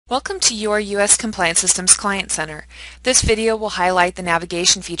Welcome to your U.S. Compliance Systems Client Center. This video will highlight the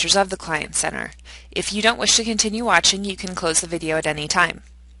navigation features of the Client Center. If you don't wish to continue watching, you can close the video at any time.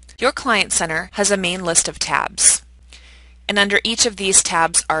 Your Client Center has a main list of tabs, and under each of these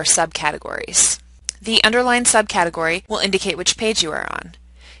tabs are subcategories. The underlined subcategory will indicate which page you are on.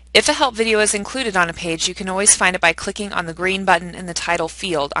 If a help video is included on a page, you can always find it by clicking on the green button in the title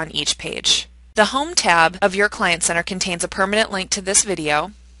field on each page. The Home tab of your Client Center contains a permanent link to this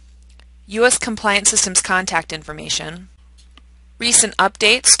video, U.S. Compliance Systems contact information, recent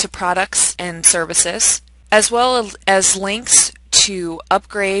updates to products and services, as well as links to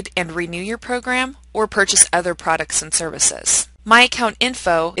upgrade and renew your program or purchase other products and services. My Account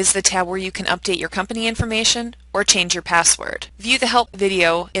Info is the tab where you can update your company information or change your password. View the help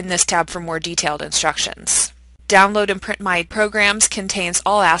video in this tab for more detailed instructions. Download and Print My Programs contains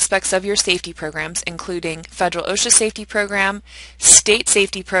all aspects of your safety programs, including Federal OSHA Safety Program, State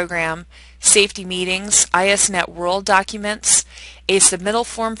Safety Program, safety meetings, ISNet World documents, a submittal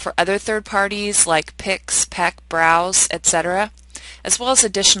form for other third parties like PICS, PEC, Browse, etc., as well as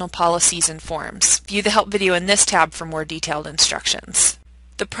additional policies and forms. View the help video in this tab for more detailed instructions.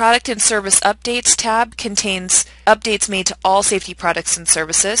 The Product and Service Updates tab contains updates made to all safety products and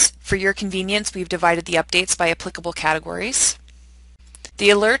services. For your convenience, we've divided the updates by applicable categories. The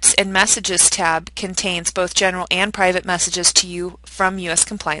Alerts and Messages tab contains both general and private messages to you from U.S.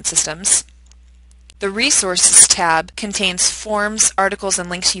 Compliance Systems. The Resources tab contains forms, articles, and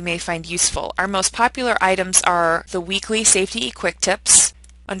links you may find useful. Our most popular items are the Weekly Safety Quick Tips.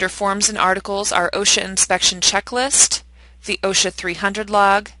 Under Forms and Articles, our OSHA Inspection Checklist, the OSHA 300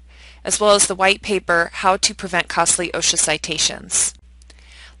 log, as well as the white paper, How to Prevent Costly OSHA Citations.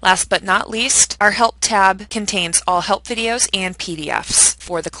 Last but not least, our Help tab contains all help videos and PDFs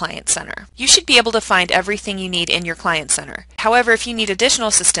for the Client Center. You should be able to find everything you need in your Client Center. However, if you need additional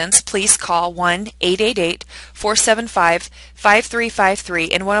assistance, please call 1-888-475-5353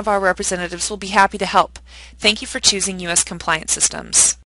 and one of our representatives will be happy to help. Thank you for choosing U.S. Compliance Systems.